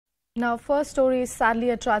Now, first story is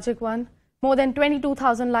sadly a tragic one. More than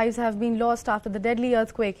 22,000 lives have been lost after the deadly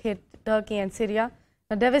earthquake hit Turkey and Syria.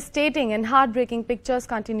 The devastating and heartbreaking pictures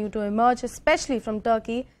continue to emerge, especially from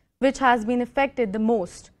Turkey, which has been affected the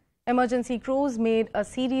most. Emergency crews made a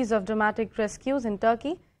series of dramatic rescues in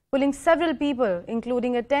Turkey, pulling several people,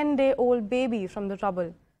 including a 10-day-old baby, from the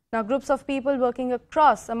rubble. Now, groups of people working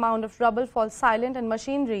across a mound of rubble fall silent, and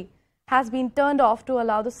machinery has been turned off to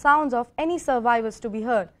allow the sounds of any survivors to be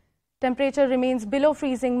heard. Temperature remains below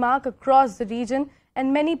freezing mark across the region,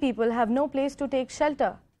 and many people have no place to take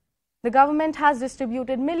shelter. The government has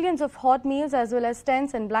distributed millions of hot meals as well as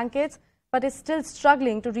tents and blankets, but is still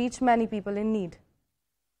struggling to reach many people in need.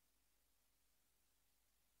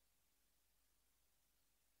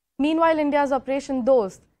 Meanwhile, India's Operation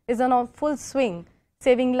Dost is on full swing,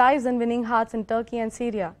 saving lives and winning hearts in Turkey and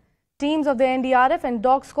Syria. Teams of the NDRF and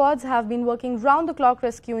dog squads have been working round-the-clock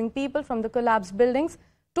rescuing people from the collapsed buildings.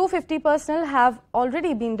 250 personnel have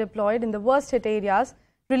already been deployed in the worst-hit areas.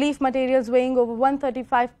 Relief materials weighing over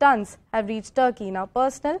 135 tons have reached Turkey. Now,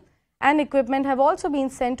 personnel and equipment have also been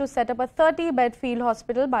sent to set up a 30-bed field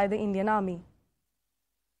hospital by the Indian Army.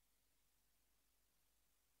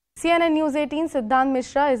 CNN News 18 Siddhant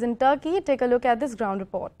Mishra is in Turkey. Take a look at this ground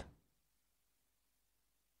report.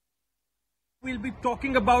 We'll be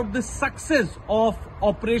talking about the success of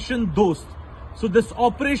Operation Dost. So this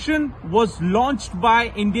operation was launched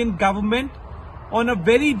by Indian government on a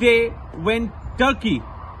very day when Turkey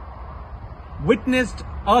witnessed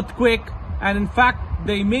earthquake, and in fact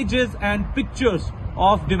the images and pictures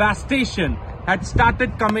of devastation had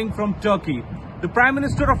started coming from Turkey. The Prime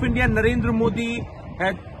Minister of India, Narendra Modi,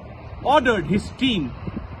 had ordered his team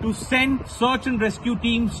to send search and rescue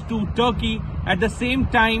teams to Turkey, at the same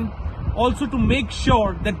time also to make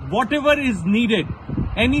sure that whatever is needed,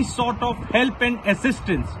 any sort of help and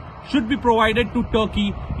assistance should be provided to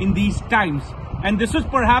Turkey in these times. And this is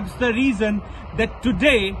perhaps the reason that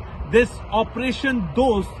today this Operation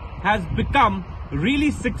Dost has become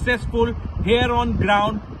really successful here on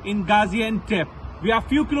ground in Gaziantep. We are a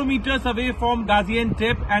few kilometers away from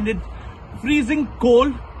Gaziantep, and it's freezing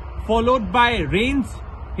cold followed by rains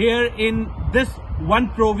here in this one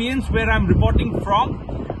province where I'm reporting from.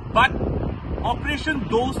 But Operation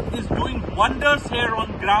Dost is doing wonders here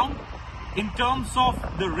on ground in terms of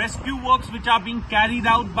the rescue works which are being carried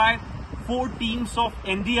out by 4 teams of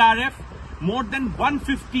NDRF. More than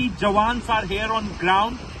 150 Jawans are here on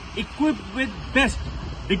ground, equipped with best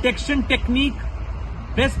detection technique,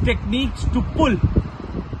 best techniques to pull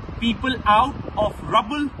people out of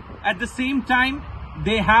rubble. At the same time,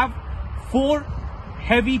 they have 4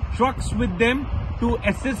 heavy trucks with them to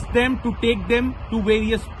assist them, to take them to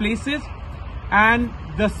various places. And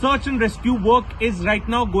the search and rescue work is right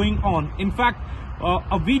now going on. In fact,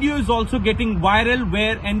 a video is also getting viral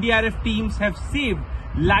where NDRF teams have saved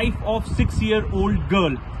life of 6-year-old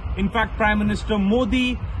girl. In fact, Prime Minister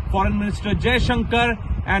Modi, Foreign Minister Jaishankar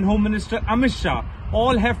and Home Minister Amit Shah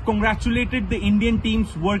all have congratulated the Indian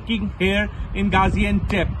teams working here in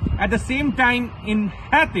Gaziantep. At the same time, in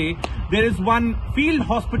Hatay, there is one field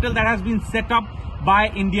hospital that has been set up by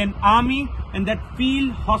Indian Army, and that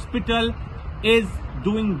field hospital is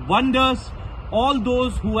doing wonders. All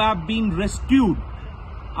those who have been rescued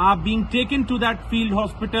are being taken to that field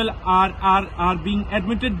hospital, are being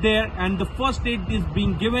admitted there, and the first aid is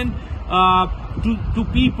being given to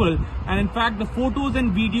people. And in fact, the photos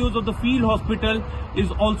and videos of the field hospital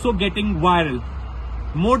is also getting viral.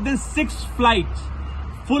 More than 6 flights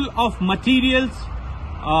full of materials,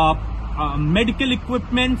 medical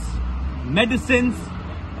equipments, medicines,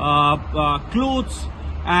 clothes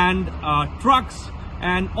and trucks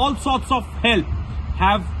and all sorts of help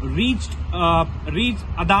have reached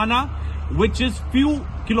Adana, which is few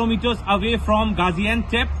kilometers away from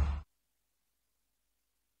Gaziantep.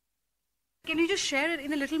 Can you just share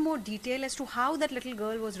in a little more detail as to how that little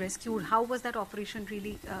girl was rescued? How was that operation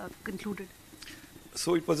really concluded?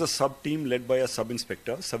 So it was a sub-team led by a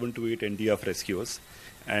sub-inspector, 7 to 8 NDRF rescuers.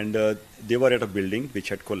 And they were at a building which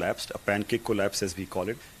had collapsed, a pancake collapse as we call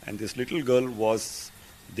it. And this little girl was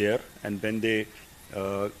there, and when they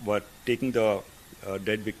were taking the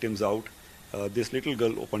dead victims out, this little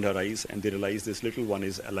girl opened her eyes and they realized this little one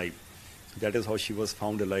is alive. That is how she was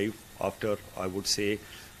found alive after, I would say,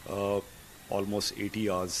 almost 80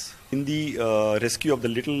 hours. In the rescue of the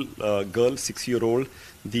little girl, 6-year-old,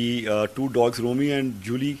 the 2 dogs, Romy and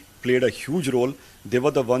Julie, played a huge role. They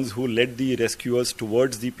were the ones who led the rescuers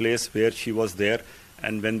towards the place where she was there,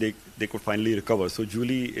 and when they could finally recover. So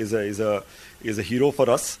Julie is a hero for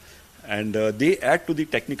us, and they add to the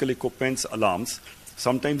technical equipment's alarms.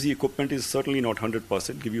 Sometimes the equipment is certainly not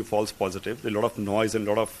 100%, give you false positive. A lot of noise and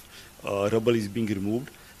a lot of rubble is being removed.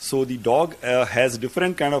 So the dog has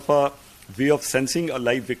different kind of a way of sensing a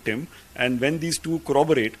live victim, and when these two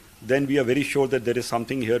corroborate, then we are very sure that there is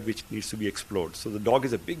something here which needs to be explored. So the dog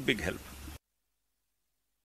is a big, big help.